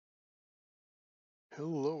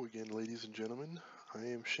Hello again, ladies and gentlemen. I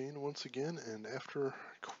am Shane once again, and after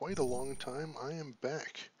quite a long time, I am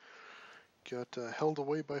back. Got held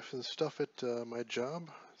away by some stuff at my job.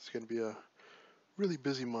 It's going to be a really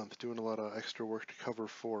busy month, doing a lot of extra work to cover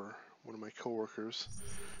for one of my coworkers.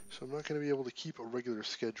 So I'm not going to be able to keep a regular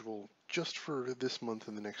schedule just for this month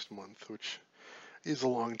and the next month, which is a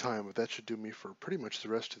long time, but that should do me for pretty much the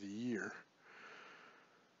rest of the year.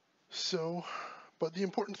 But the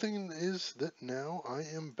important thing is that now I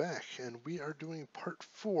am back, and we are doing part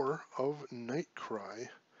 4 of NightCry.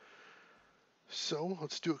 So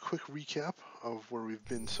let's do a quick recap of where we've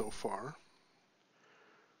been so far.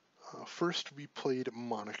 First, we played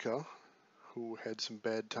Monica, who had some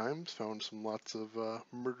bad times, found some lots of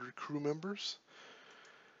murdered crew members,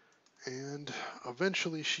 and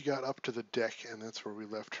eventually she got up to the deck, and that's where we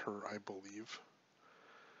left her, I believe.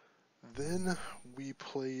 Then we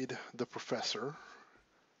played the Professor,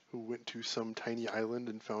 who went to some tiny island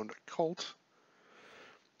and found a cult.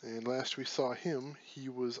 And last we saw him, he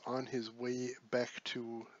was on his way back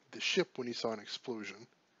to the ship when he saw an explosion.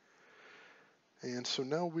 And so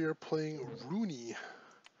now we are playing Rooney,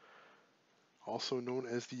 also known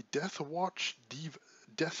as the Death Wish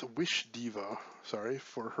Diva,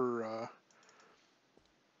 for her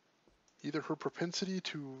either her propensity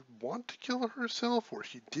to want to kill herself, or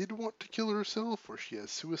she did want to kill herself, or she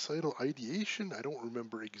has suicidal ideation. I don't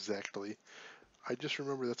remember exactly. I just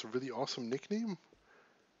remember that's a really awesome nickname.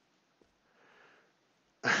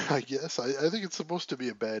 I guess. I think it's supposed to be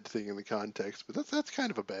a bad thing in the context, but that's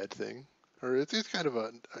kind of a bad thing. Or it's kind of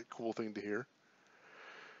a cool thing to hear.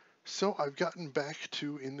 So I've gotten back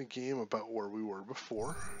to in the game about where we were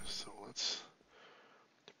before. So let's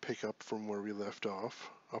pick up from where we left off,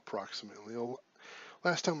 approximately.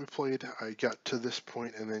 Last time we played, I got to this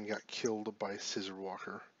point and then got killed by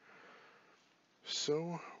Scissorwalker.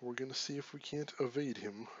 So we're going to see if we can't evade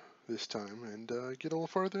him this time and get a little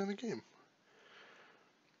farther in the game.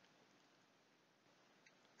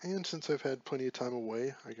 And since I've had plenty of time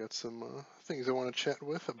away, I got some things I want to chat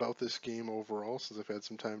with about this game overall, since I've had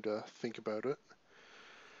some time to think about it.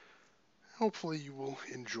 Hopefully you will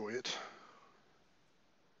enjoy it.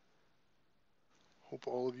 Hope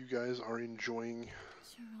all of you guys are enjoying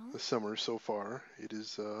the summer so far. It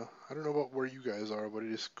is, I don't know about where you guys are, but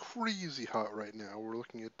it is crazy hot right now. We're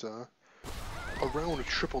looking at around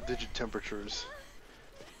triple-digit temperatures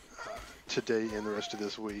today and the rest of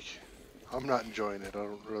this week. I'm not enjoying it. I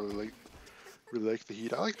don't really like the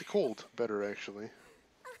heat. I like the cold better, actually.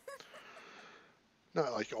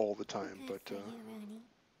 Not like all the time, but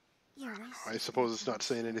I suppose it's not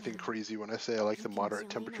saying anything crazy when I say I like the moderate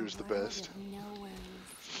temperatures the best.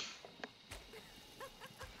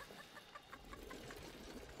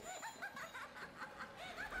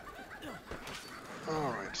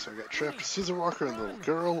 Alright, so I got trapped with Scissorwalker and the little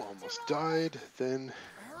girl, almost died, then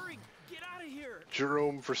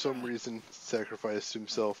Jerome, for some reason, sacrificed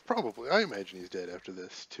himself. Probably, I imagine he's dead after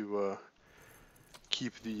this, to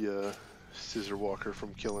keep the Scissorwalker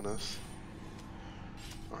from killing us.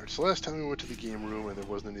 Alright, so last time we went to the game room and there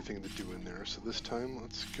wasn't anything to do in there, so this time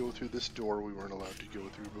let's go through this door we weren't allowed to go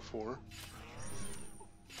through before.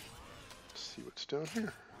 Let's see what's down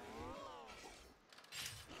here.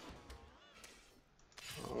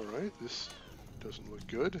 Alright, this doesn't look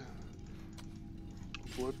good.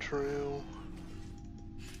 Blood trail.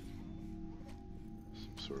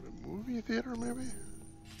 Some sort of movie theater, maybe?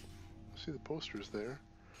 I see the posters there.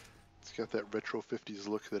 It's got that retro 50s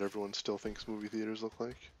look that everyone still thinks movie theaters look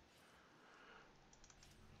like.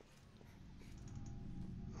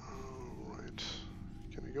 Alright.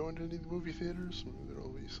 Can I go into any of the movie theaters? Maybe there'll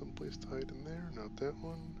be some place to hide in there. Not that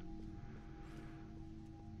one.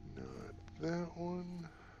 Not that one.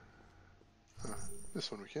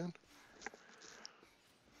 This one we can.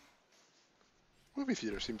 Movie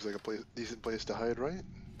theater seems like a decent place to hide, right?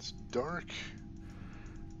 It's dark.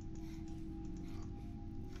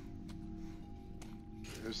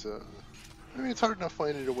 There's I mean, it's hard enough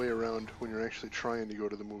finding a way around when you're actually trying to go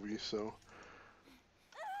to the movie, so...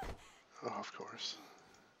 Oh, of course.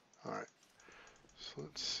 Alright. So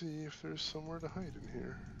let's see if there's somewhere to hide in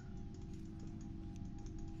here.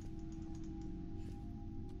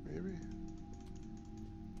 Maybe?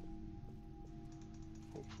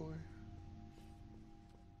 Hopefully.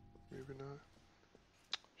 Maybe not.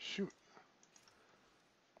 Shoot.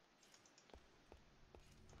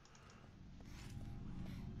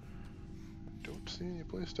 Don't see any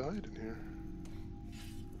place to hide in here.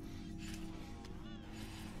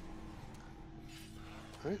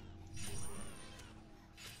 Right?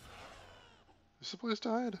 Is the place to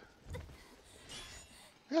hide?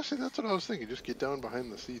 Yeah, see, that's what I was thinking. Just get down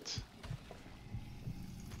behind the seats.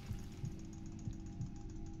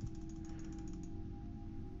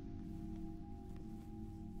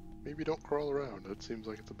 maybe don't crawl around. That seems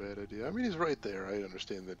like it's a bad idea. I mean, he's right there. I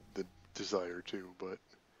understand the desire too, but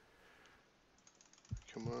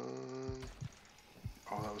come on.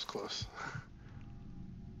 Oh, that was close.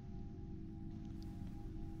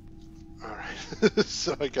 Alright,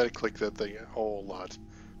 so I gotta click that thing a whole lot.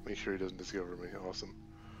 Make sure he doesn't discover me. Awesome.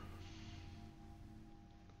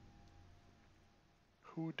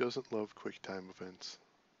 Who doesn't love quick time events?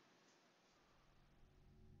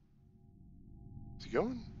 Is he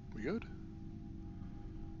going? We good?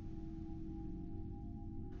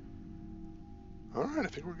 Alright, I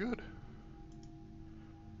think we're good.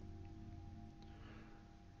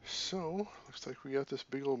 So, looks like we got this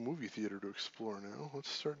big old movie theater to explore now. Let's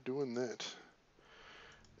start doing that.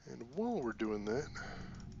 And while we're doing that,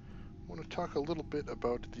 I want to talk a little bit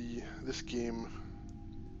about this game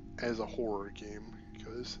as a horror game,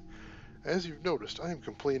 because as you've noticed, I am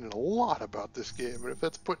complaining a lot about this game, and if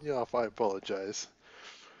that's putting you off, I apologize.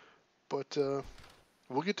 But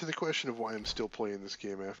we'll get to the question of why I'm still playing this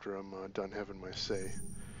game after I'm done having my say.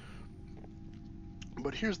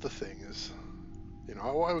 But here's the thing is, you know,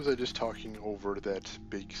 why was I just talking over that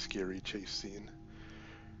big scary chase scene?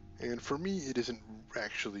 And for me, it isn't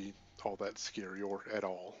actually all that scary or at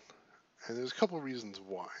all. And there's a couple of reasons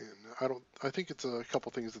why. And I think it's a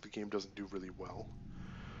couple things that the game doesn't do really well.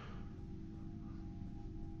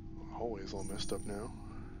 Hallway's all messed up now.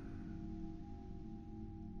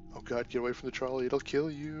 Oh god, get away from the trolley, it'll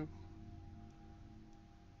kill you.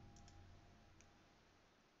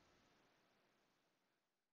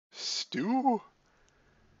 Stew?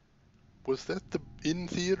 Was that the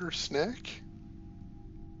in-theater snack?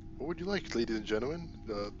 What would you like, ladies and gentlemen?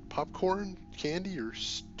 Popcorn, candy, or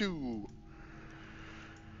stew?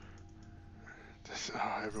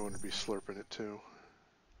 Everyone would be slurping it too.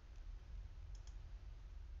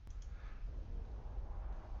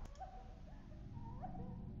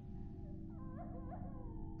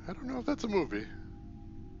 I don't know if that's a movie.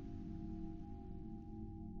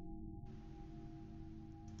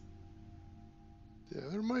 Yeah,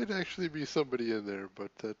 there might actually be somebody in there, but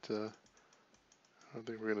that, I don't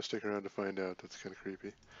think we're going to stick around to find out. That's kind of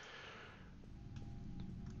creepy.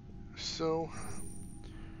 So,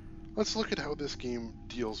 let's look at how this game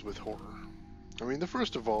deals with horror. I mean, the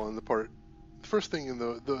first thing and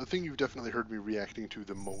the thing you've definitely heard me reacting to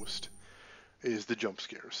the most is the jump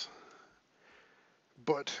scares.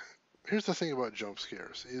 But here's the thing about jump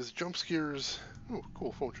scares, oh,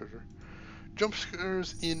 cool, phone charger. Jump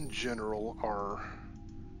scares in general are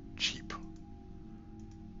cheap,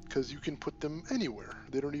 because you can put them anywhere.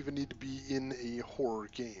 They don't even need to be in a horror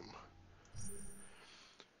game.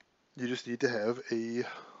 You just need to have a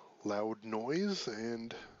loud noise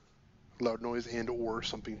and or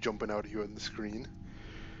something jumping out at you on the screen.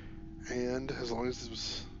 And as long as it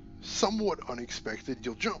was somewhat unexpected,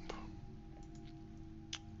 you'll jump.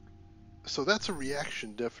 So that's a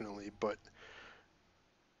reaction, definitely, but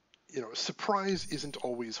you know, surprise isn't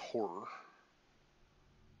always horror.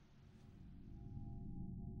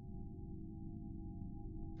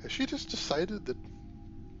 Has she just decided that...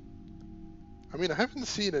 I mean, I haven't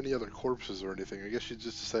seen any other corpses or anything. I guess she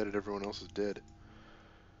just decided everyone else is dead.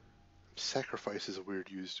 Sacrifice is a weird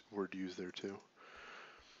word to use there, too.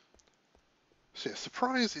 So yeah,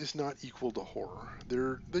 surprise is not equal to horror.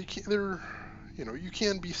 You know, you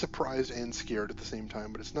can be surprised and scared at the same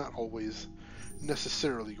time, but it's not always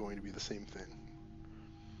necessarily going to be the same thing.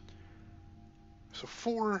 So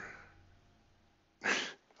for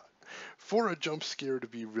a jump scare to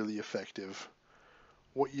be really effective,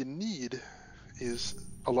 what you need is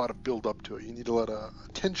a lot of build up to it. You need a lot of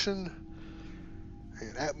tension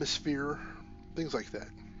and atmosphere, things like that.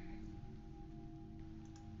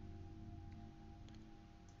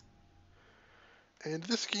 And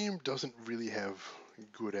this game doesn't really have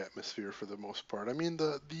good atmosphere for the most part. I mean,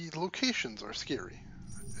 the locations are scary.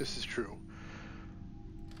 This is true.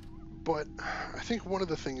 But I think one of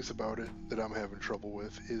the things about it that I'm having trouble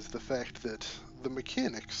with is the fact that the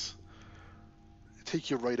mechanics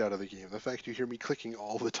take you right out of the game. The fact you hear me clicking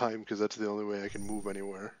all the time because that's the only way I can move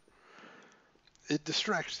anywhere. It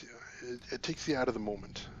distracts you. It takes you out of the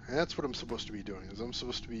moment. And that's what I'm supposed to be doing, is I'm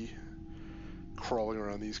supposed to be crawling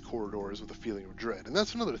around these corridors with a feeling of dread. And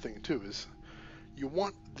that's another thing, too, is you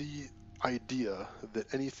want the idea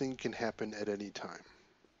that anything can happen at any time.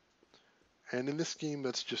 And in this game,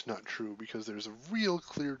 that's just not true, because there's a real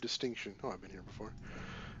clear distinction. Oh, I've been here before.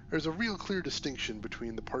 There's a real clear distinction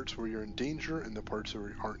between the parts where you're in danger and the parts where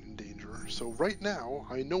you aren't in danger. So right now,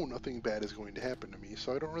 I know nothing bad is going to happen to me,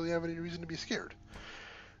 so I don't really have any reason to be scared.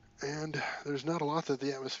 And there's not a lot that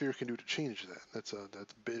the atmosphere can do to change that. That's a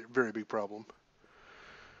very big problem.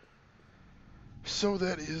 So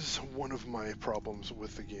that is one of my problems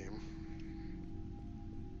with the game.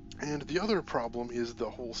 And the other problem is the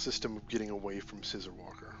whole system of getting away from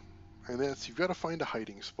Scissorwalker. And that's, you've got to find a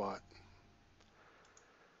hiding spot.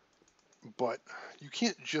 But you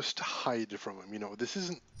can't just hide from him. You know, this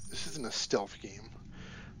isn't a stealth game.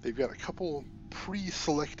 They've got a couple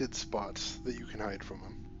pre-selected spots that you can hide from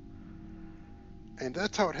him. And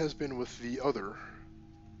that's how it has been with the other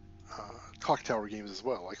Clock Tower games as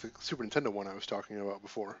well, like the Super Nintendo one I was talking about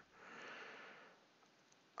before.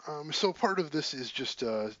 So part of this is just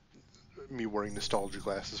me wearing nostalgia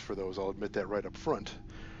glasses for those, I'll admit that right up front.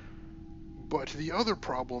 But the other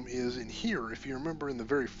problem is in here, if you remember in the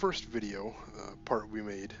very first video part we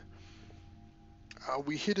made,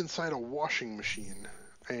 we hid inside a washing machine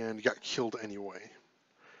and got killed anyway.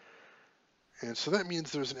 And so that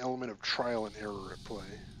means there's an element of trial and error at play.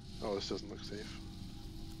 Oh, this doesn't look safe.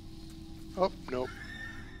 Oh, nope.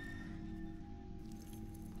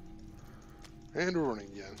 And we're running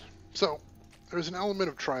again. So, there's an element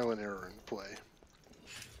of trial and error in play.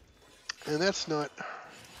 And that's not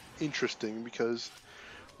interesting because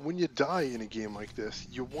when you die in a game like this,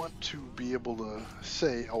 you want to be able to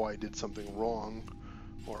say, oh, I did something wrong,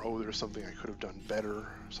 or oh, there's something I could have done better,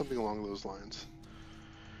 something along those lines.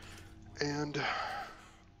 And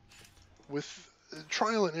with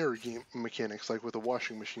trial and error game mechanics, like with the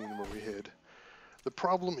washing machine where we hid, the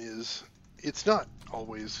problem is it's not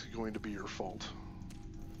always going to be your fault.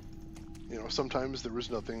 You know, sometimes there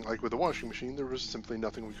was nothing, like with the washing machine, there was simply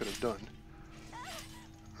nothing we could have done.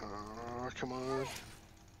 Come on.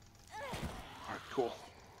 Alright, cool.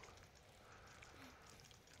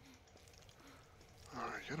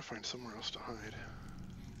 Alright, gotta find somewhere else to hide.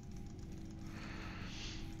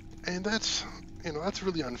 And that's, you know, that's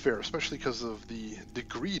really unfair, especially because of the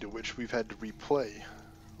degree to which we've had to replay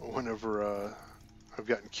whenever I've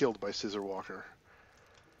gotten killed by Scissorwalker.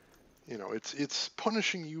 You know, it's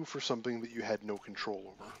punishing you for something that you had no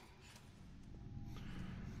control over.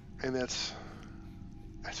 And that's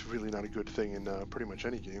really not a good thing in pretty much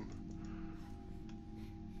any game.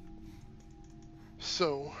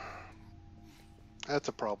 So, that's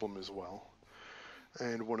a problem as well.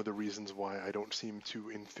 And one of the reasons why I don't seem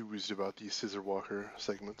too enthused about these Scissorwalker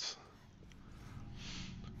segments.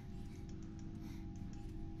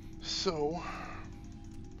 So,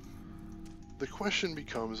 the question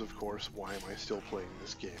becomes, of course, why am I still playing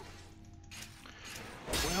this game?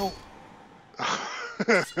 Well,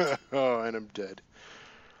 oh, and I'm dead.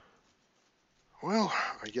 Well,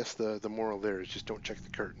 I guess the moral there is just don't check the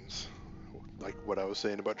curtains. Like what I was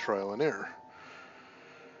saying about trial and error.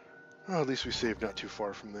 Well, at least we saved not too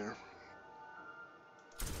far from there.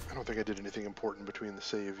 I don't think I did anything important between the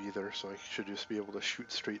save either, so I should just be able to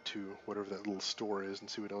shoot straight to whatever that little store is and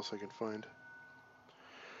see what else I can find.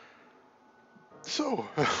 So,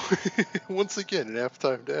 once again, an apt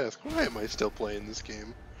time to ask, why am I still playing this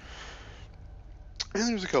game? And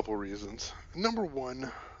there's a couple reasons. Number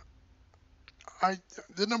one,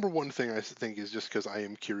 the number one thing I think is just because I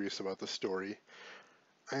am curious about the story.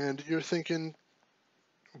 And you're thinking,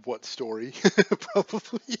 what story?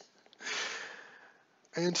 Probably.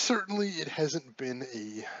 And certainly it hasn't been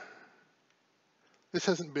this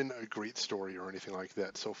hasn't been a great story or anything like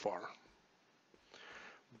that so far.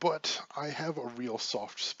 But I have a real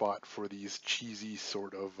soft spot for these cheesy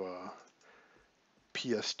sort of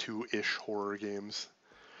PS2-ish horror games.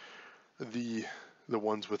 The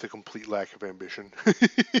ones with a complete lack of ambition. I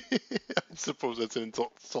suppose that's an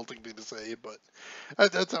insulting thing to say, but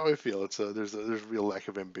that's how I feel. There's a real lack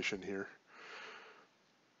of ambition here.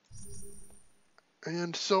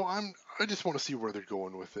 And so I just want to see where they're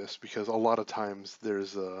going with this, because a lot of times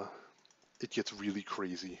it gets really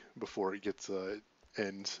crazy before it gets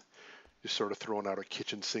ends. Just sort of throwing out a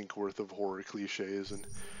kitchen sink worth of horror cliches, and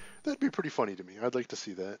that'd be pretty funny to me. I'd like to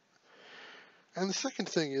see that. And the second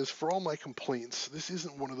thing is, for all my complaints, this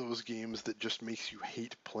isn't one of those games that just makes you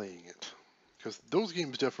hate playing it, because those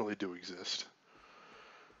games definitely do exist.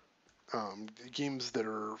 Games that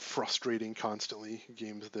are frustrating constantly,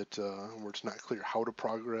 games that where it's not clear how to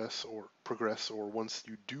progress, or once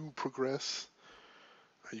you do progress,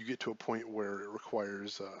 you get to a point where it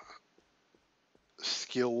requires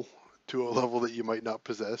skill to a level that you might not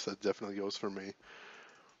possess. That definitely goes for me.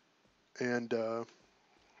 And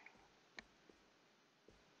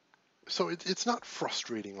so it's not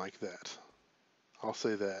frustrating like that. I'll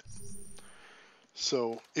say that.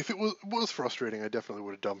 So if it was frustrating, I definitely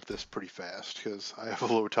would have dumped this pretty fast, because I have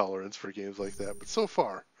a low tolerance for games like that. But so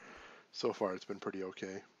far it's been pretty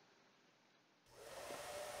okay.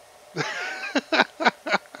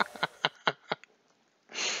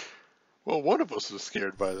 Well, one of us was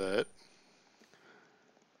scared by that.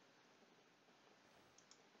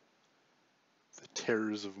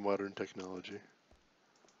 wonders of modern technology.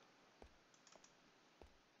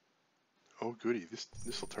 Oh goody,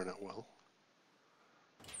 this'll turn out well.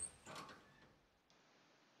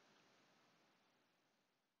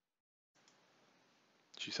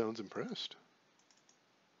 She sounds impressed.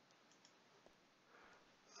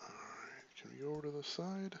 Alright, can we go over to the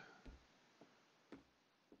side?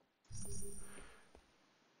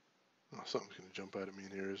 Oh, something's gonna jump out at me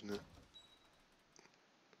in here, isn't it?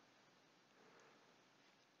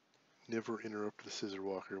 Never interrupt the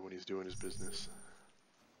Scissorwalker when he's doing his business.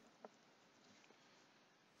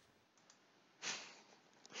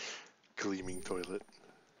 Gleaming toilet.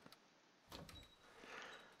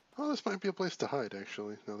 Oh, this might be a place to hide,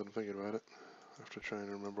 actually, now that I'm thinking about it. I have to try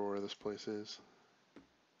and remember where this place is.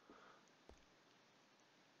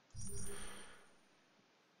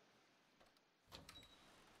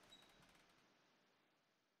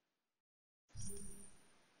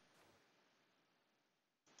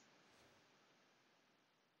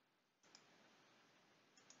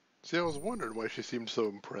 See, I was wondering why she seemed so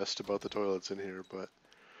impressed about the toilets in here, but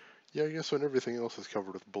yeah, I guess when everything else is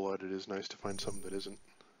covered with blood, it is nice to find something that isn't.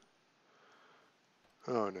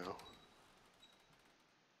 Oh no.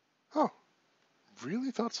 Oh,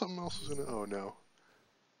 really thought something else was gonna. Oh no.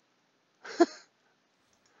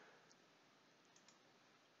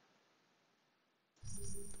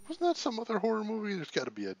 Wasn't that some other horror movie? There's got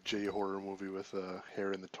to be a J horror movie with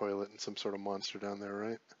hair in the toilet and some sort of monster down there,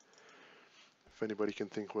 right? If anybody can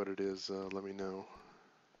think what it is, let me know.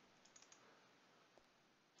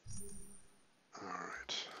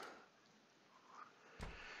 Alright.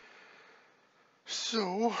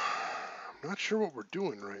 So, I'm not sure what we're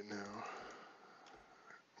doing right now.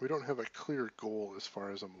 We don't have a clear goal as far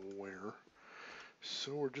as I'm aware.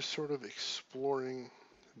 So we're just sort of exploring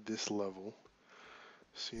this level,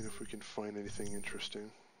 seeing if we can find anything interesting.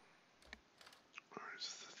 Alright, is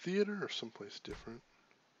it the theater or someplace different?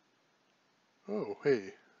 Oh,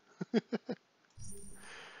 hey.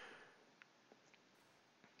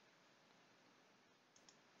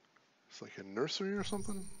 It's like a nursery or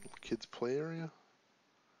something? Kids' play area?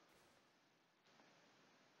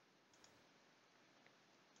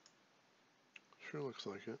 Sure looks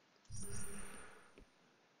like it.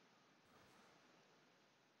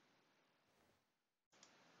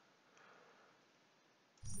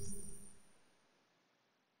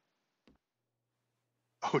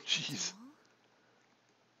 Oh, jeez.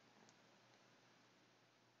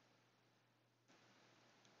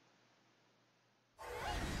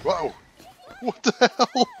 Wow! What the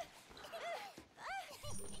hell?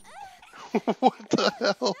 What the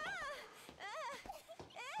hell?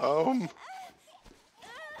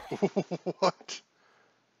 What?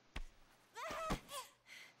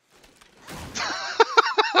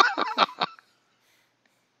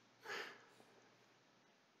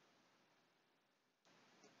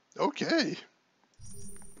 Okay.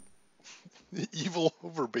 Evil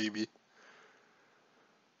over, baby.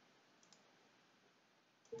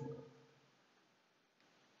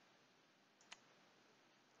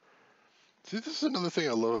 See, this is another thing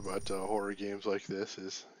I love about horror games like this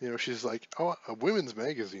is, you know, she's like, oh, women's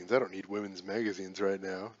magazines. I don't need women's magazines right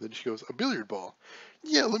now. Then she goes, a billiard ball.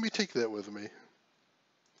 Yeah, let me take that with me.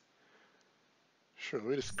 Sure, let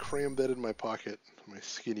me just cram that in my pocket, my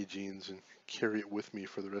skinny jeans, and carry it with me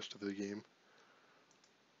for the rest of the game.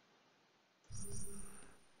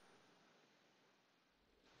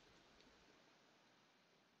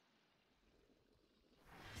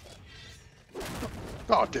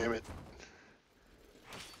 Oh, damn it.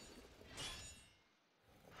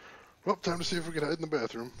 Well, time to see if we can hide in the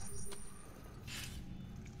bathroom.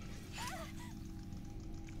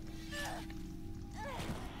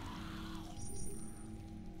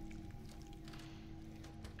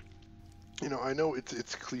 You know, I know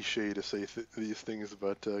it's cliche to say these things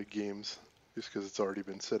about games, just because it's already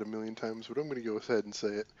been said a million times, but I'm going to go ahead and say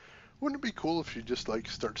it. Wouldn't it be cool if she just, like,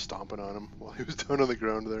 start stomping on him while he was down on the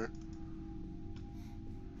ground there?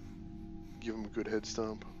 Give him a good head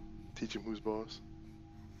stomp. Teach him who's boss.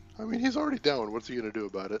 I mean, he's already down. What's he going to do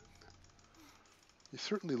about it? He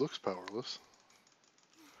certainly looks powerless.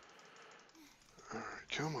 Alright,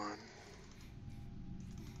 come on.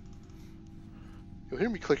 You'll hear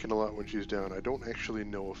me clicking a lot when she's down. I don't actually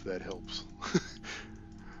know if that helps.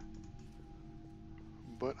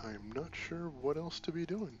 But I'm not sure what else to be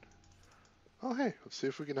doing. Oh hey, let's see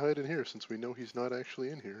if we can hide in here since we know he's not actually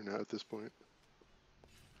in here now at this point.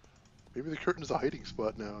 Maybe the curtain's a hiding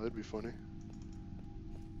spot now, that'd be funny.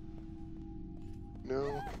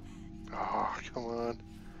 No. Ah, oh, come on.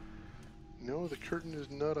 No, the curtain is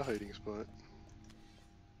not a hiding spot.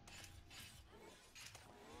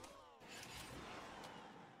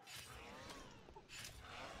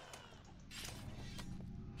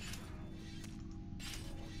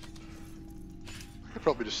 could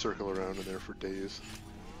probably just circle around in there for days.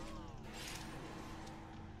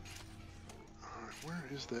 Alright, where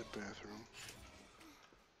is that bathroom?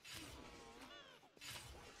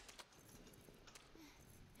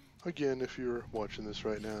 Again, if you're watching this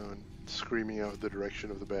right now and screaming out the direction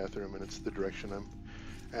of the bathroom and it's the direction I'm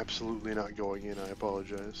absolutely not going in, I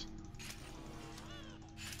apologize.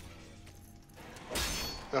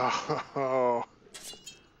 Oh.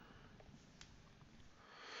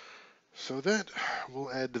 So that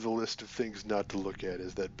will add to the list of things not to look at,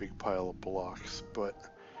 is that big pile of blocks, but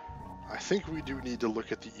I think we do need to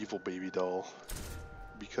look at the evil baby doll,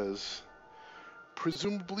 because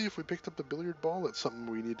presumably if we picked up the billiard ball, that's something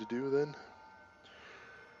we need to do then.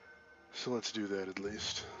 So let's do that at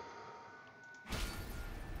least.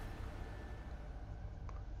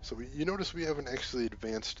 So you notice we haven't actually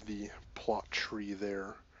advanced the plot tree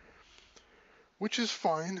there, which is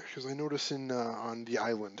fine, because I notice on the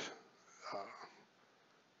island,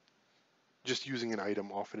 just using an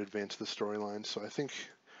item often advances the storyline, so I think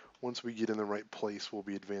once we get in the right place, we'll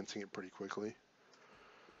be advancing it pretty quickly.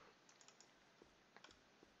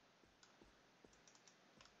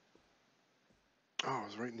 Oh, I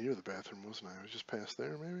was right near the bathroom, wasn't I? I was just past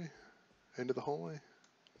there, maybe? End of the hallway?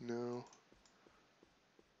 No.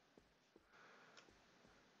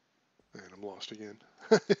 And I'm lost again.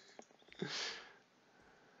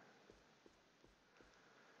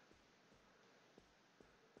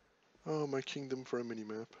 Oh, my kingdom for a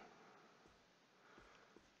mini-map.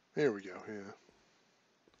 There we go, yeah.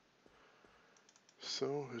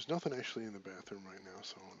 So, there's nothing actually in the bathroom right now,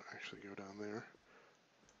 so I want to actually go down there.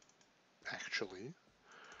 Actually.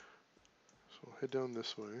 So I'll head down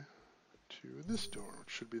this way to this door, which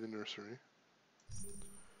should be the nursery.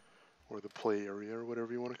 Or the play area, or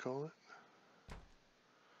whatever you want to call it.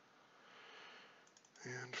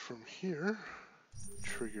 And from here,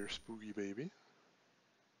 trigger Spooky Baby.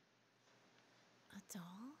 A doll?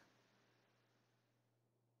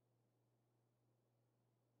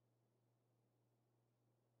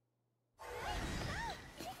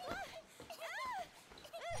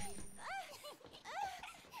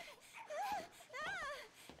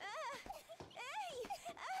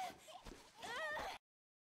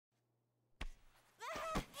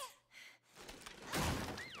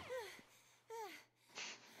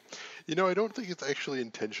 You know, I don't think it's actually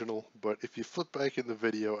intentional, but if you flip back in the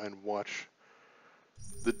video and watch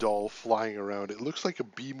the doll flying around, it looks like a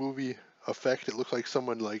B-movie effect. It looks like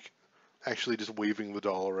someone, like, actually just waving the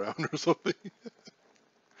doll around or something.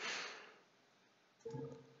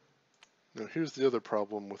 Now, here's the other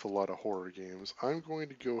problem with a lot of horror games. I'm going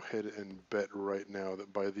to go ahead and bet right now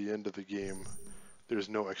that by the end of the game, there's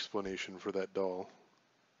no explanation for that doll.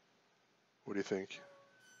 What do you think?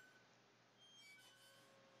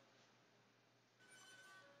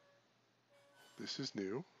 This is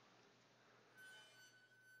new.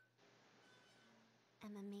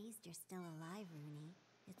 I'm amazed you're still alive, Rooney.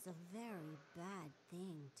 It's a very bad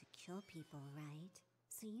thing to kill people, right?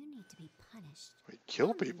 So you need to be punished. Wait, kill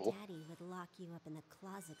Mommy people? and Daddy would lock you up in the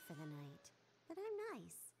closet for the night. But I'm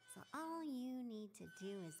nice, so all you need to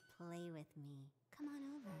do is play with me. Come on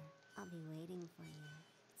over. I'll be waiting for you.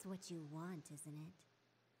 It's what you want, isn't it?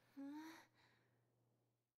 Huh?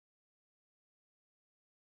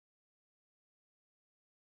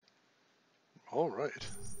 All right.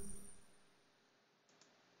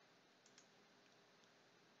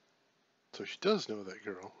 So she does know that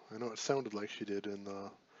girl. I know it sounded like she did in the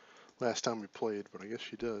last time we played, but I guess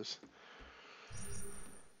she does.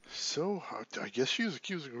 So, I guess she was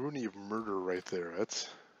accusing Rooney of murder right there. That's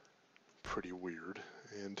pretty weird.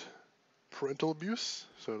 And parental abuse,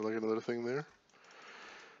 so like another thing there.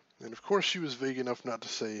 And of course she was vague enough not to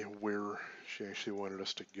say where she actually wanted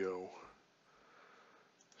us to go.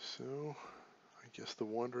 So, I guess the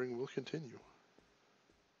wandering will continue.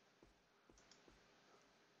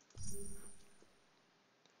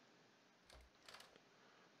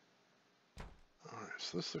 Alright,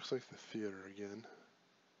 so this looks like the theater again.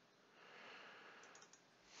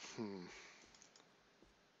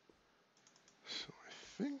 So I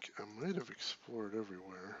think I might have explored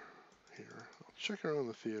everywhere here. I'll check around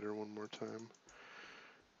the theater one more time.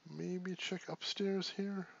 Maybe check upstairs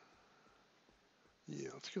here? Yeah,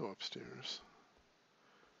 let's go upstairs.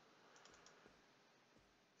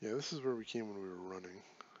 Yeah, this is where we came when we were running.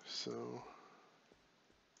 So,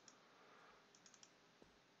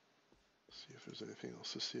 see if there's anything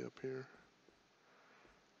else to see up here.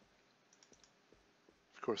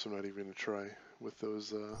 Of course, I'm not even going to try with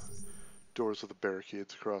those doors with the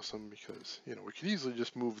barricades across them because, you know, we could easily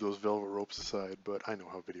just move those velvet ropes aside, but I know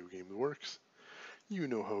how video games works. You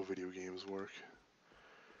know how video games work.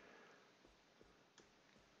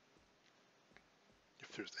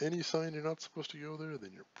 If there's any sign you're not supposed to go there,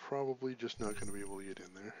 then you're probably just not going to be able to get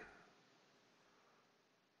in there.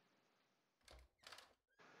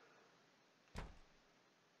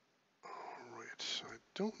 Alright, I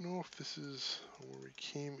don't know if this is where we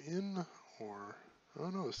came in, or... Oh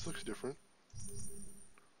no, this looks different.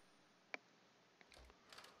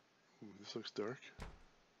 Ooh, this looks dark.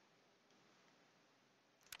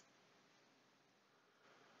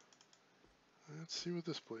 Let's see what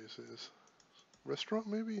this place is. Restaurant,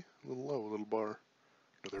 maybe? A little low, a little bar.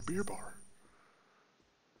 Another beer bar.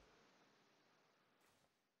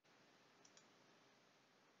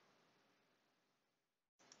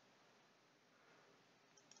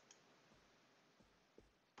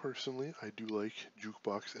 Personally, I do like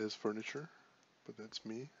jukebox as furniture, but that's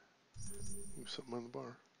me. Ooh, something on the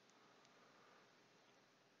bar.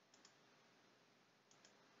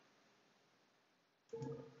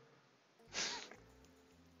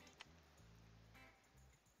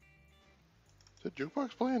 Is that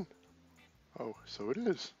jukebox playing? Oh, so it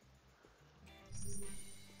is.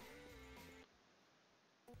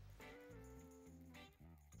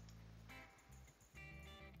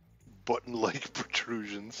 Button-like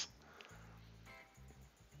protrusions.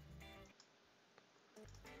 At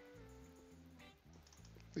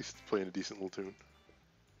least it's playing a decent little tune.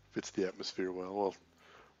 Fits the atmosphere well. Well,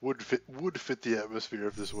 would fit the atmosphere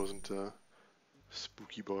if this wasn't a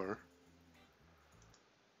spooky bar.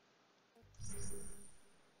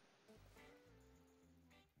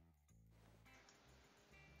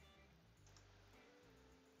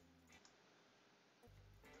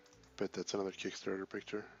 Bet that's another Kickstarter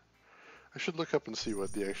picture. I should look up and see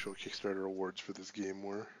what the actual Kickstarter awards for this game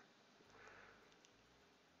were.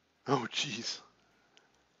 Oh, jeez.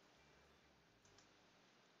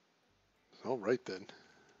 Alright then.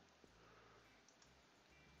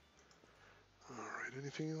 Alright,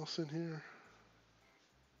 anything else in here?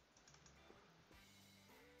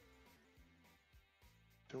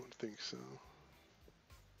 Don't think so.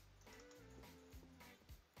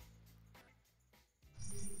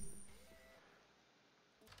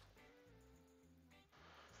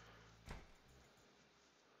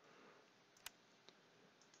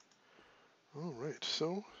 Alright,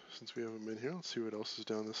 so, since we haven't been here, let's see what else is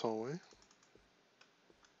down this hallway.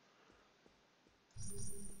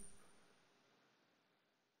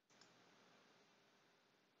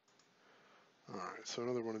 Alright, so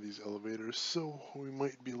another one of these elevators. So, we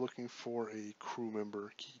might be looking for a crew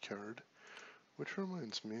member keycard. Which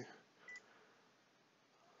reminds me,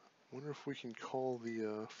 wonder if we can call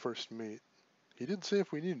the first mate. He did say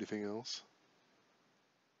if we need anything else.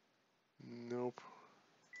 Nope.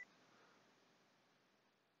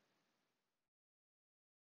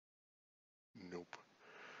 Nope.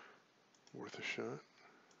 Worth a shot.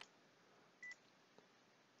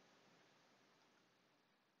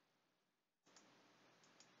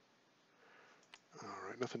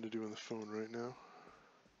 Alright, nothing to do on the phone right now.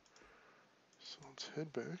 So let's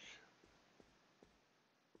head back.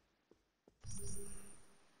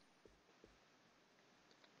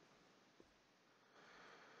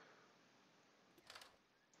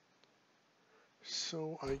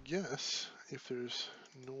 So I guess if there's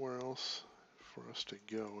nowhere else for us to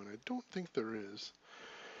go, and I don't think there is,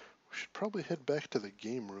 we should probably head back to the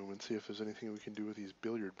game room and see if there's anything we can do with these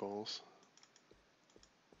billiard balls.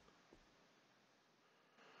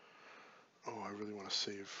 Oh, I really want to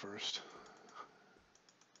save first.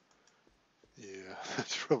 Yeah,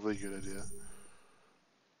 that's probably a good idea.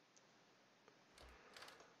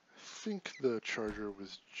 I think the charger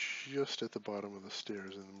was just at the bottom of the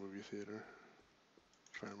stairs in the movie theater,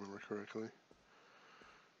 if I remember correctly.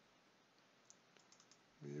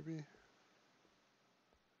 Maybe?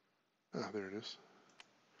 Ah, there it is.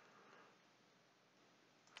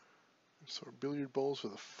 So our billiard balls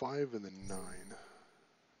with a 5 and a 9.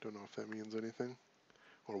 Don't know if that means anything,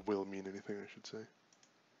 or will mean anything, I should say.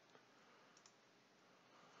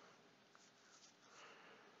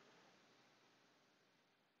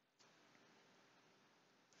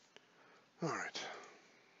 Alright.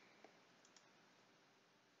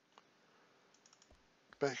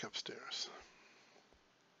 Back upstairs.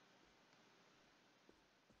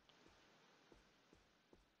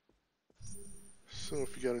 So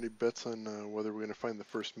if you got any bets on whether we're going to find the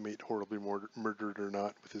first mate horribly murdered or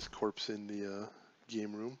not with his corpse in the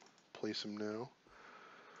game room, place him now.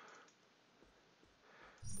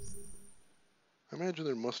 I imagine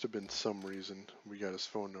there must have been some reason we got his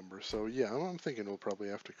phone number. So yeah, I'm thinking we'll probably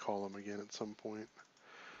have to call him again at some point.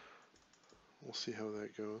 We'll see how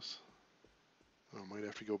that goes. I might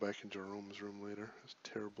have to go back into Jerome's room later, as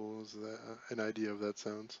terrible as that an idea of that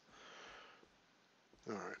sounds.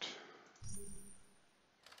 Alright.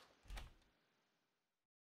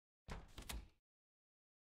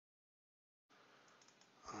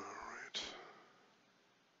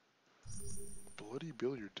 bloody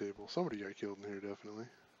billiard table. Somebody got killed in here, definitely.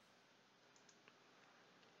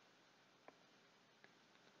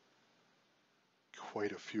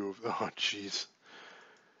 Quite a few of them. Oh, jeez.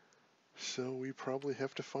 So we probably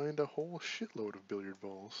have to find a whole shitload of billiard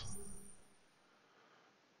balls.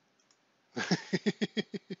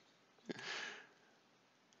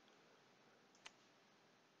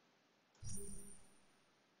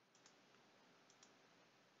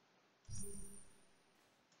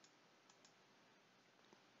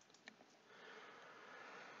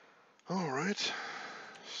 Alright.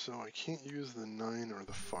 So I can't use the 9 or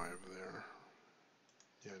the 5 there.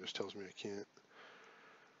 Yeah, it just tells me I can't.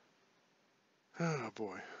 Oh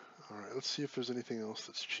boy. Alright, let's see if there's anything else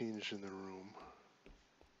that's changed in the room.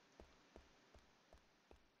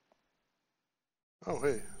 Oh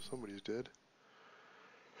hey, somebody's dead.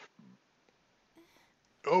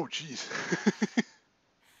 Oh jeez.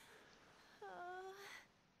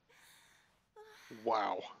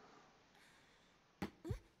 Wow.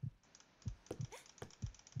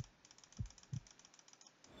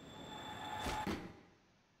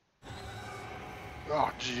 Oh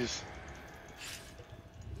jeez.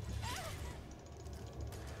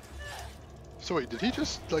 So wait, did he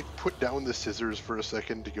just like put down the scissors for a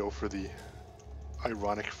second to go for the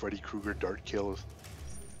ironic Freddy Krueger dart kill?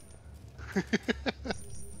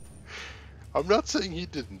 I'm not saying he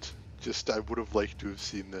didn't, just I would have liked to have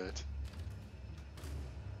seen that.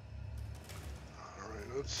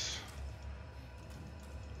 Alright, let's...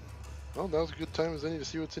 Well, now's a good time as any to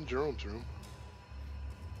see what's in Jerome's room.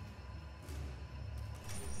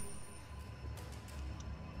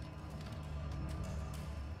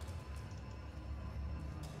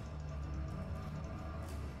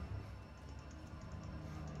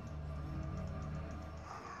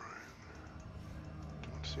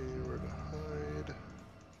 Don't see anywhere to hide.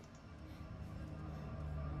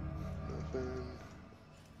 Nothing.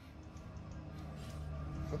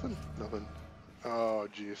 Nothing? Nothing. Oh,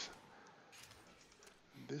 jeez.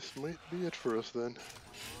 This might be it for us then.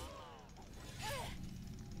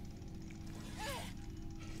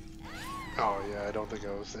 Oh yeah, I don't think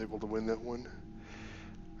I was able to win that one.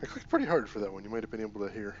 I clicked pretty hard for that one, you might have been able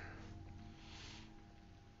to hear.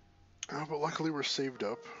 Oh, but luckily we're saved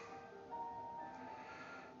up.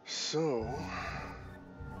 So...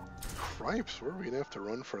 Cripes, where are we gonna have to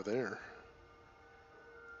run for there?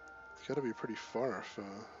 It's gotta be pretty far if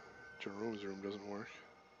Jerome's room doesn't work.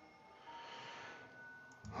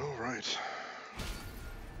 Alright.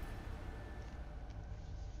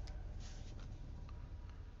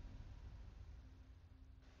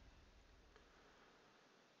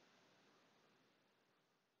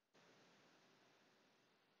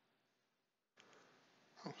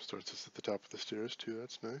 Oh, starts us at the top of the stairs too,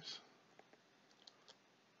 that's nice.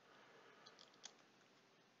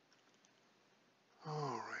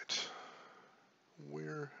 Alright.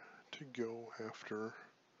 Where to go after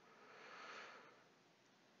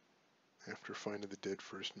finding the dead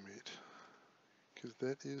first mate? Because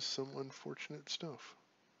that is some unfortunate stuff.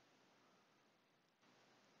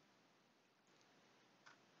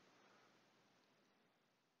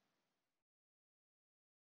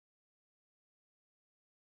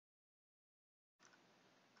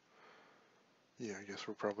 Yeah, I guess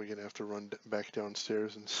we're probably gonna have to run back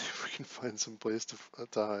downstairs and see if we can find some place to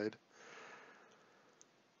hide.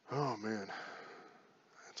 Oh man,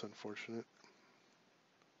 that's unfortunate.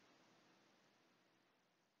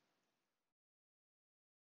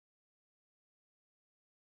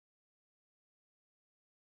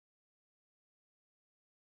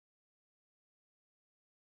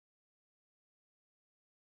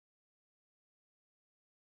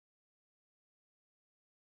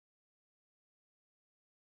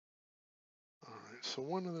 Alright, so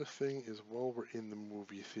one other thing is while we're in the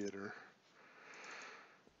movie theater,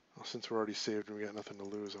 well, since we're already saved and we got nothing to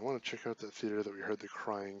lose, I want to check out that theater that we heard the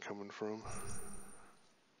crying coming from.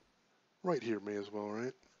 Right here may as well,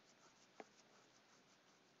 right?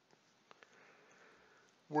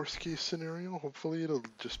 Worst case scenario, hopefully it'll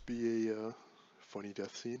just be a funny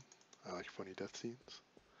death scene. I like funny death scenes.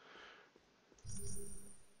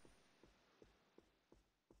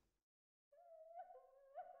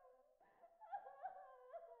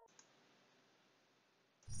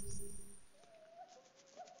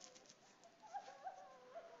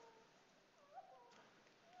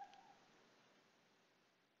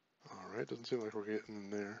 Alright, doesn't seem like we're getting in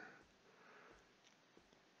there.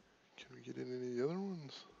 Can we get in any of the other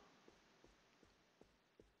ones?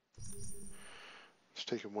 Let's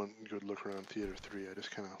take one good look around Theater 3. I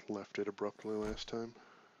just kind of left it abruptly last time.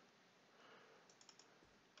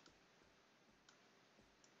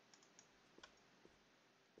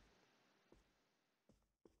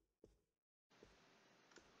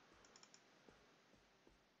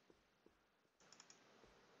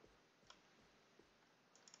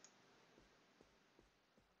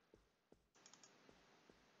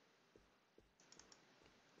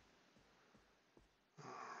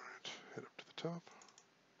 laptop.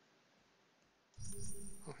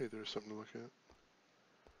 Oh, hey, there's something to look at.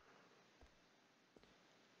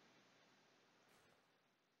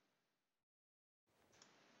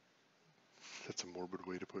 That's a morbid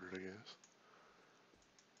way to put it, I guess.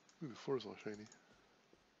 Ooh, the floor's all shiny.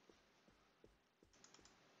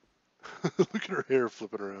 Look at her hair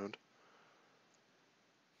flipping around.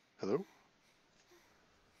 Hello?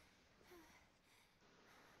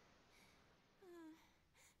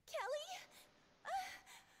 Kelly?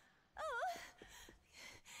 Oh,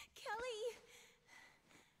 Kelly!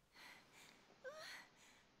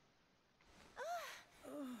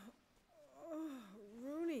 Oh,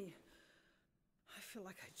 Rooney. I feel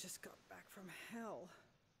like I just got back from hell.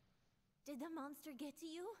 Did the monster get to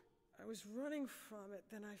you? I was running from it,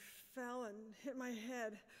 then I fell and hit my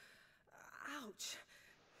head. Ouch.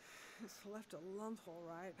 It's left a lump, all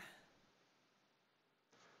right.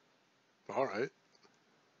 All right.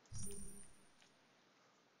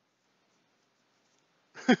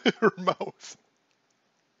 Her mouth.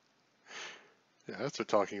 Yeah, that's what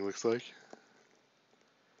talking looks like.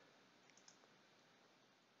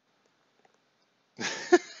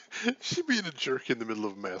 She being a jerk in the middle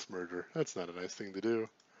of mass murder. That's not a nice thing to do.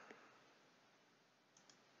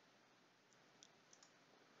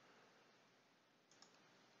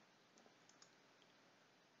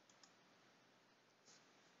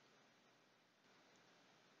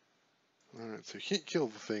 Alright, so you can't kill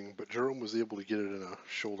the thing, but Jerome was able to get it in a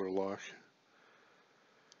shoulder lock.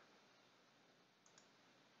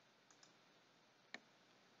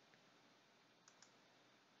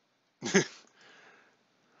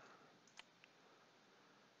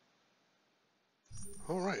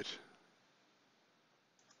 Alright.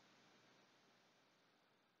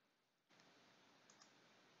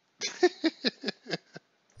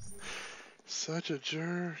 Such a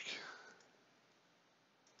jerk.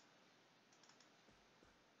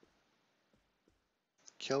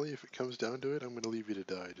 Kelly, if it comes down to it, I'm going to leave you to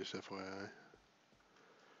die, just FYI.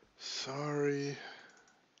 Sorry.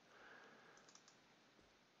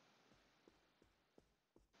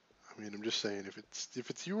 I mean, I'm just saying, if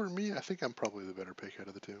it's you or me, I think I'm probably the better pick out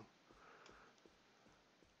of the two.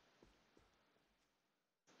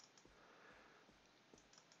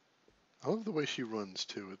 I love the way she runs,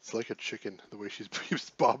 too. It's like a chicken, the way she's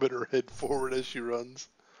bobbing her head forward as she runs.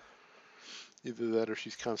 Either that or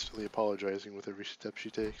she's constantly apologizing with every step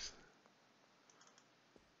she takes.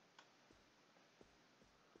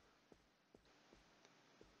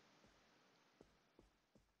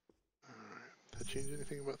 Alright, did that change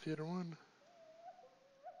anything about Theater 1?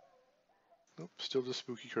 Nope, still just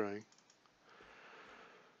spooky crying.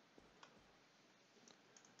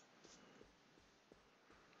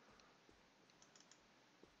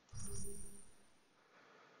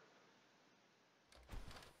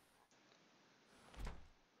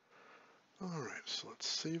 Alright, so let's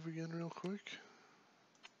save again real quick.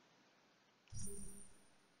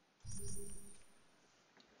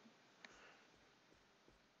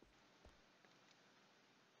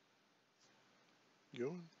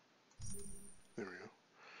 Going? There we go.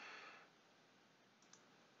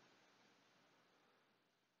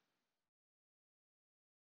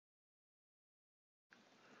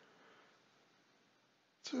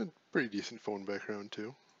 It's a pretty decent phone background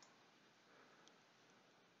too.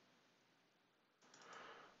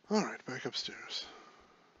 Alright, back upstairs.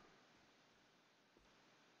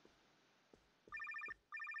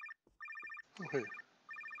 Oh, hey.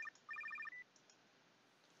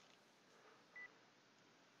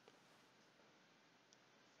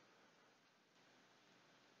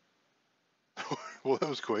 Well, that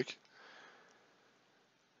was quick.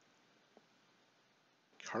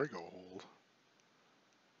 Cargo hold.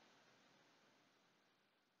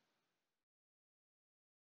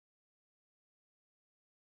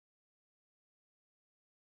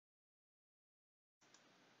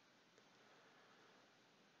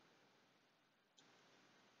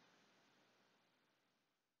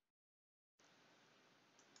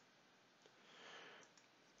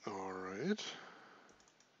 Alright.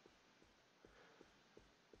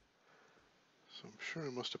 So I'm sure I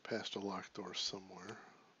must have passed a locked door somewhere.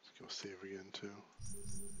 Let's go save again too.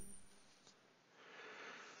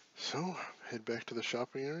 So, head back to the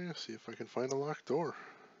shopping area, see if I can find a locked door.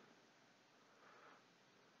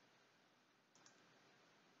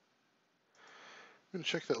 I'm going to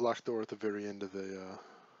check that locked door at the very end of the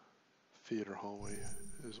theater hallway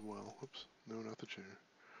as well. Oops, no, not the chair.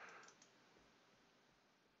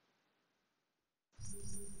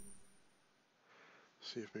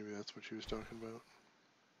 See if maybe that's what she was talking about.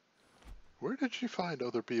 Where did she find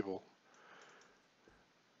other people?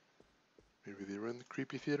 Maybe they were in the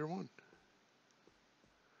creepy theater 1.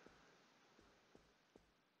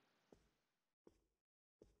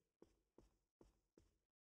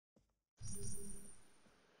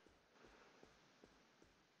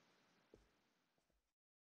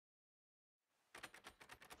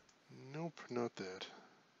 Nope, not that.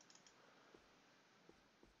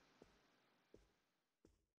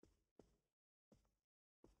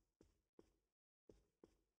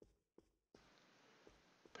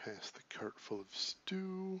 Past the cart full of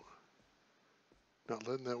stew. Not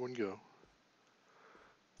letting that one go.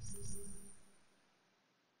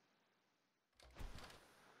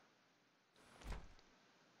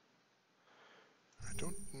 I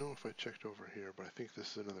don't know if I checked over here, but I think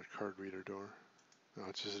this is another card reader door. No,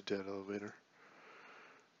 it's just a dead elevator.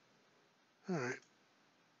 Alright.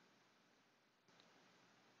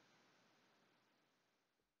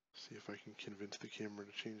 See if I can convince the camera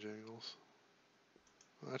to change angles.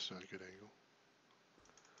 Well, that's not a good angle.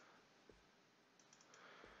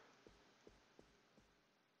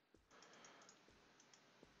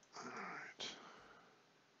 Alright.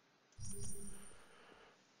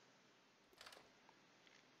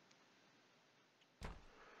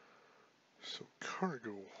 So,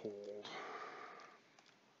 cargo hold.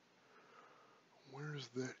 Where's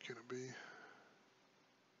that gonna be?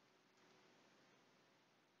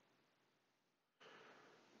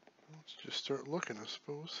 Let's just start looking, I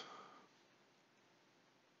suppose.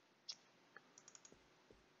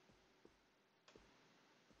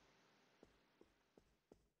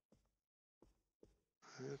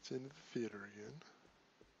 That's into the theater again.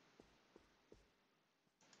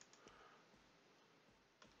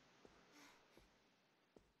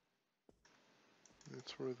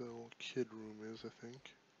 That's where the old kid room is, I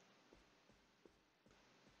think.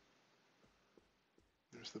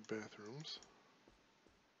 There's the bathrooms.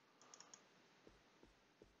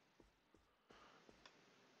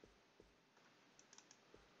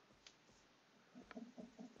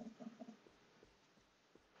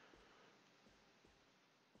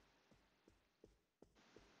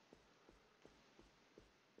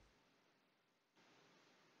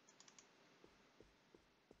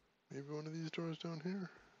 Maybe one of these doors down here?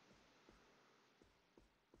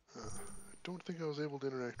 I don't think I was able to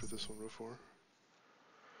interact with this one before.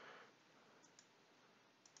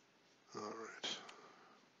 Alright.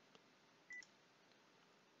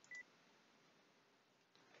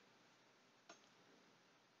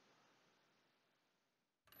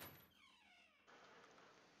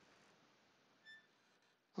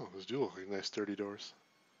 Oh, those do look like nice sturdy doors.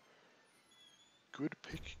 Good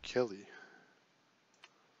pick, Kelly.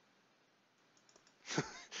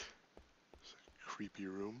 Creepy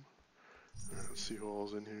room. Alright, let's see who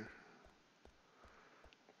all's in here.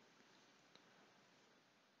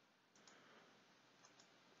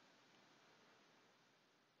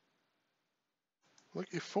 Look,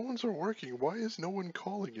 if phones are working, why is no one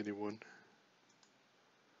calling anyone?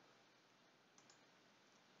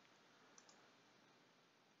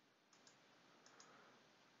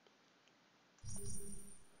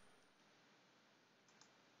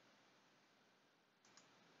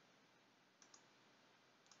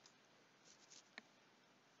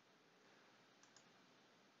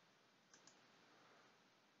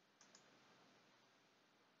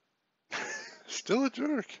 Still a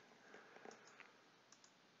jerk.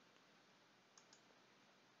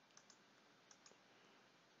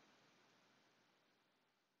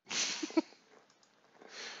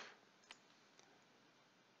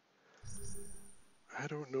 I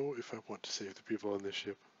don't know if I want to save the people on this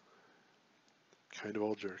ship. Kind of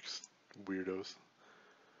all jerks. Weirdos.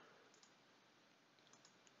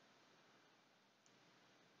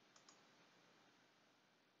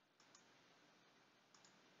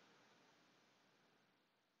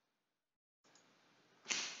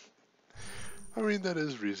 I mean, that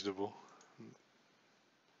is reasonable.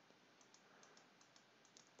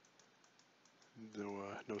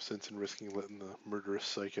 No sense in risking letting the murderous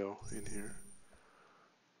psycho in here.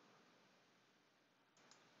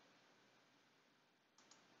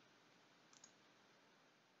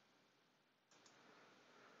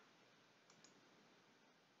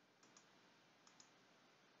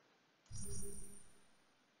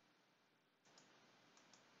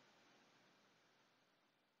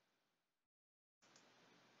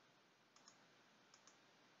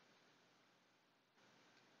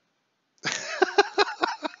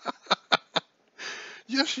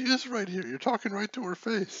 Yes, she is right here. You're talking right to her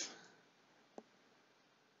face.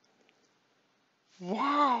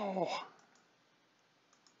 Wow.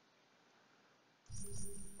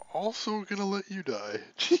 Also gonna let you die.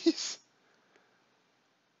 Jeez.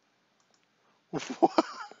 What?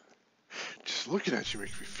 Just looking at you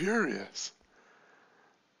makes me furious.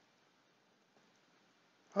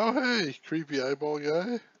 Oh, hey, creepy eyeball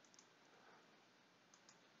guy.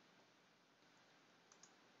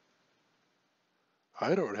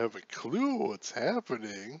 I don't have a clue what's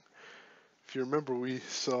happening. If you remember, we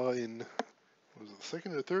saw in, was it the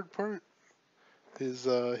second or third part?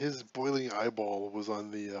 His boiling eyeball was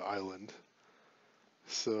on the island.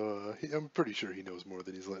 So I'm pretty sure he knows more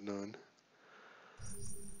than he's letting on.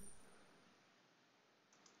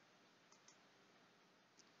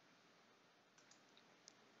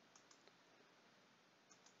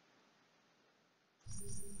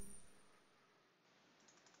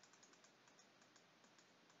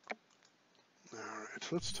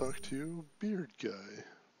 Alright, let's talk to Beard Guy.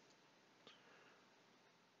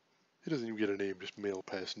 He doesn't even get a name, just male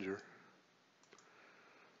passenger.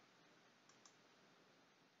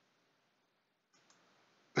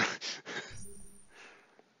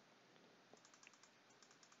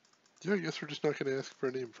 Yeah, I guess we're just not going to ask for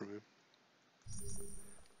a name from him.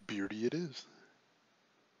 Beardy it is.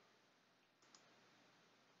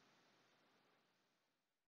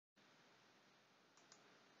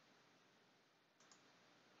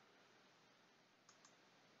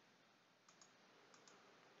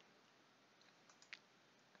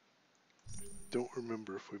 Don't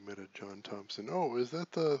remember if we met a John Thompson. Oh, is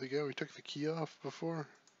that the guy we took the key off before?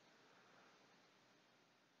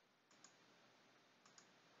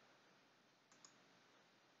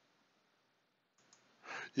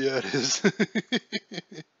 Yeah, it is.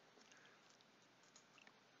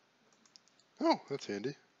 Oh, that's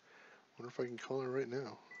handy. Wonder if I can call her right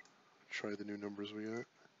now. Try the new numbers we got.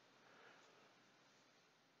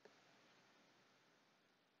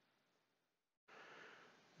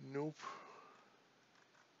 Nope.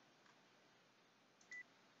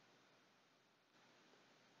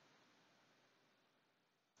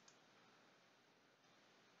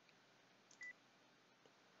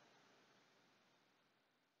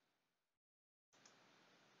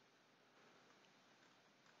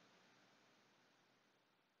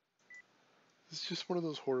 It's just one of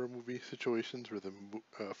those horror movie situations where the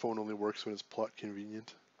phone only works when it's plot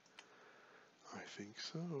convenient. I think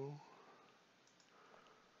so.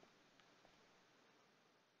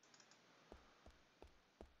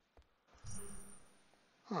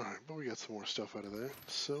 Alright, but we got some more stuff out of that,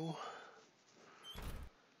 so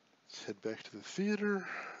let's head back to the theater,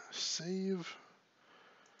 save,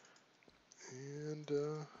 and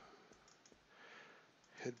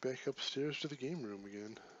head back upstairs to the game room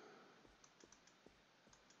again.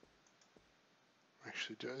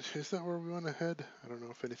 Actually, is that where we want to head? I don't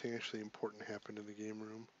know if anything actually important happened in the game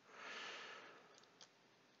room.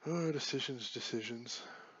 Oh, decisions.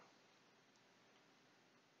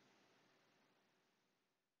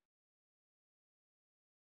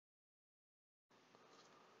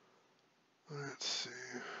 Let's see.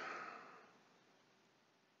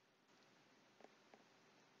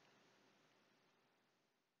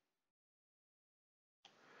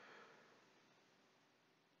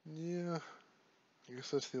 Yeah, I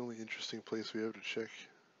guess that's the only interesting place we have to check.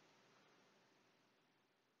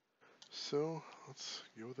 So, let's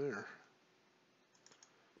go there.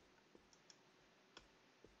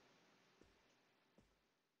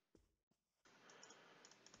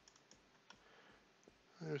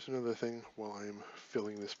 There's another thing while I'm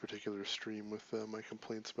filling this particular stream with my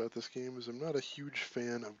complaints about this game is I'm not a huge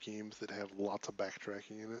fan of games that have lots of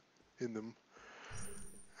backtracking in them.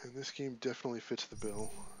 And this game definitely fits the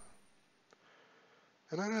bill.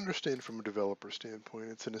 And I understand from a developer standpoint,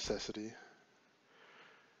 it's a necessity.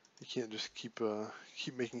 You can't just keep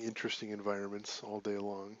making interesting environments all day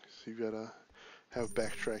long. So you gotta have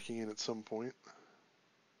backtracking in at some point.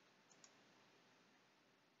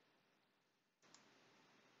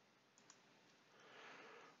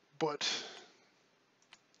 But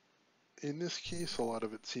in this case, a lot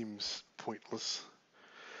of it seems pointless.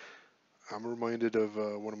 I'm reminded of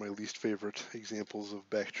one of my least favorite examples of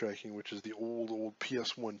backtracking, which is the old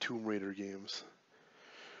PS1 Tomb Raider games.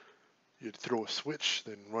 You'd throw a switch,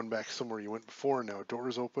 then run back somewhere you went before, now a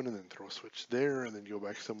door's open, and then throw a switch there, and then go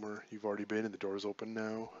back somewhere you've already been, and the door's open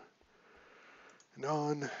now. And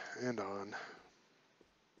on, and on.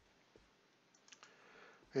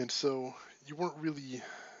 And so, you weren't really...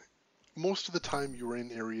 Most of the time you were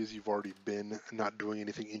in areas you've already been, not doing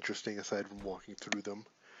anything interesting aside from walking through them.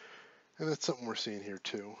 And that's something we're seeing here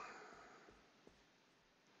too.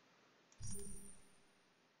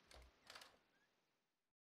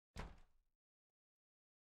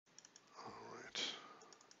 Alright.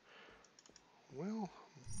 Well,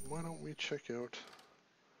 why don't we check out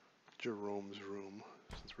Jerome's room,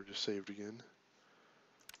 since we're just saved again.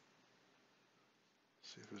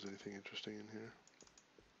 See if there's anything interesting in here.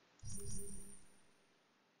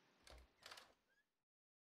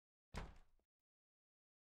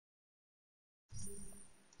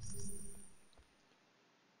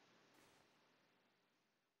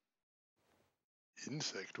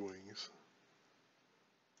 Insect wings.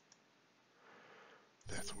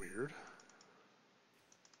 That's weird.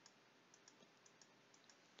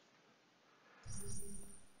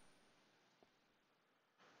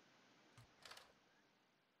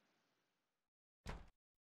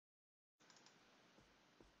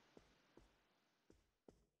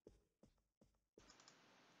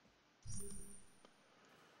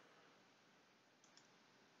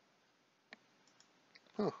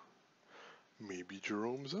 Huh. Maybe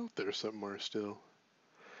Jerome's out there somewhere still.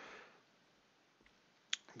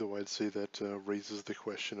 Though I'd say that raises the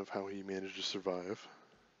question of how he managed to survive.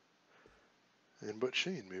 But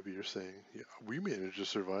Shane, maybe you're saying, yeah, we managed to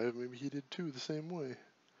survive, maybe he did too, the same way.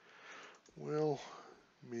 Well,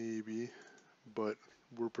 maybe, but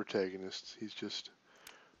we're protagonists. He's just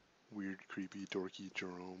weird, creepy, dorky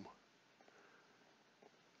Jerome.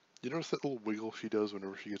 You notice that little wiggle she does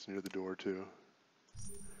whenever she gets near the door, too?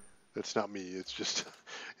 That's not me, it's just,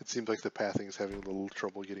 it seems like the pathing's having a little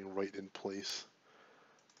trouble getting right in place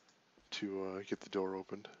to get the door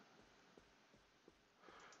opened.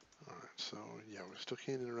 Alright, so, yeah, we still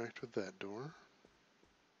can't interact with that door.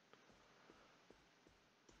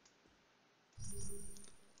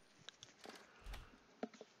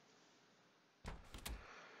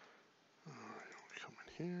 Alright, we come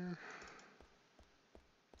in here.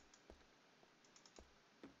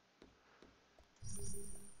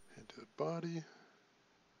 Head to the body.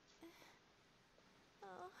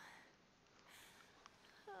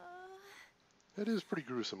 That is pretty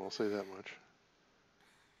gruesome, I'll say that much.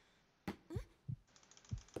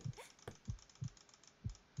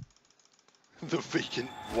 The vacant,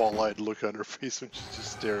 wall-eyed look on her face when she's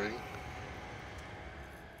just staring.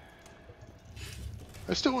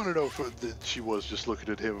 I still want to know if that she was just looking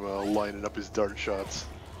at him lining up his dart shots.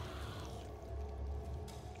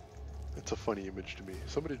 That's a funny image to me.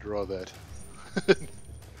 Somebody draw that.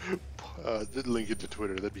 Link it to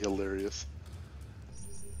Twitter, that'd be hilarious.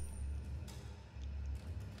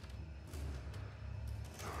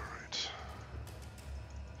 Alright.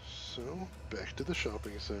 So, back to the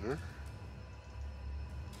shopping center.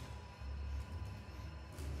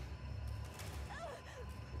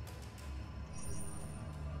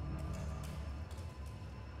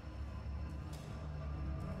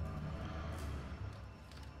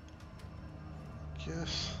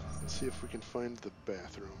 Guess, let's see if we can find the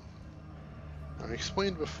bathroom. Now, I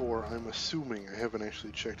explained before, I'm assuming, I haven't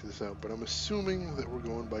actually checked this out, but I'm assuming that we're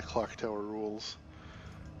going by clock tower rules.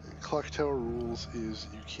 And clock tower rules is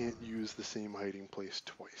you can't use the same hiding place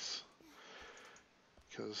twice.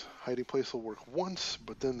 Because hiding place will work once,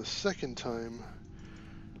 but then the second time,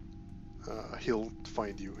 he'll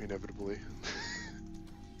find you, inevitably.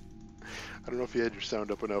 I don't know if you had your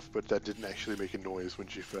sound up enough, but that didn't actually make a noise when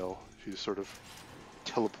she fell. She just sort of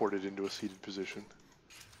teleported into a seated position.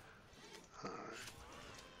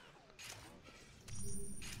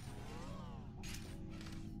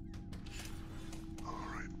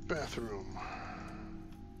 Alright, bathroom.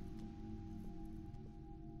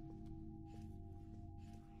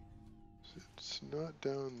 It's not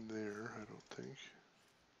down there, I don't think.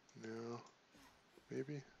 No.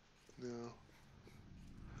 Maybe? No.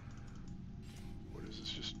 What is this,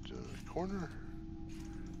 just a corner?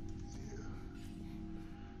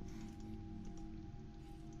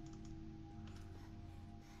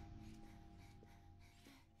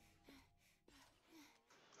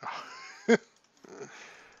 Yeah.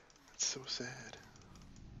 That's so sad.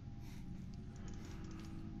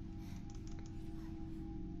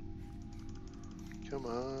 Come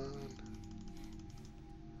on.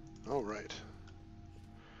 Alright.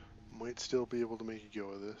 Might still be able to make a go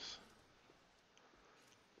of this.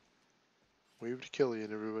 Wave to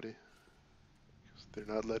Killian, everybody. They're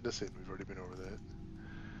not letting us in. We've already been over that.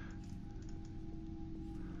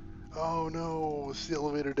 Oh no, it's the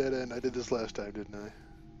elevator dead end. I did this last time, didn't I?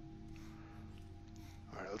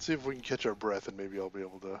 Alright, let's see if we can catch our breath and maybe I'll be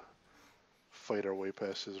able to fight our way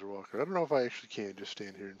past Scissorwalker. I don't know if I actually can just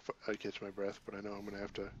stand here and catch my breath, but I know I'm going to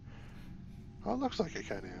have to... Oh, it looks like I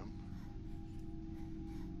kind of am.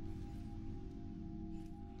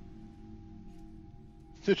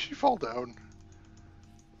 Did she fall down?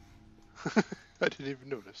 I didn't even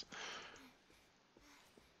notice.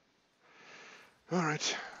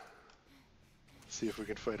 Alright. See if we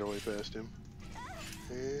can fight our way past him.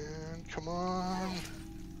 And come on.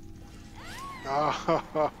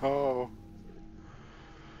 Oh.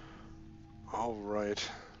 Alright.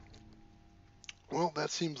 Well,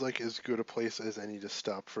 that seems like as good a place as any to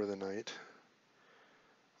stop for the night.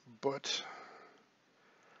 But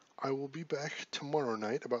I will be back tomorrow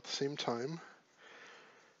night about the same time.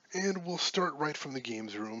 And we'll start right from the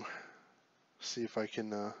games room. See if I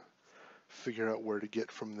can figure out where to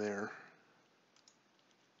get from there.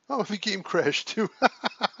 Oh, the game crashed too.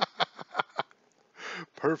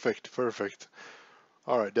 Perfect, perfect.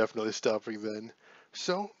 Alright, definitely stopping then.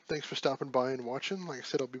 So, thanks for stopping by and watching. Like I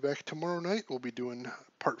said, I'll be back tomorrow night. We'll be doing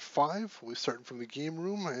part 5. We'll be starting from the game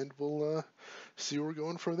room, and we'll see where we're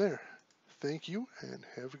going from there. Thank you, and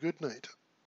have a good night.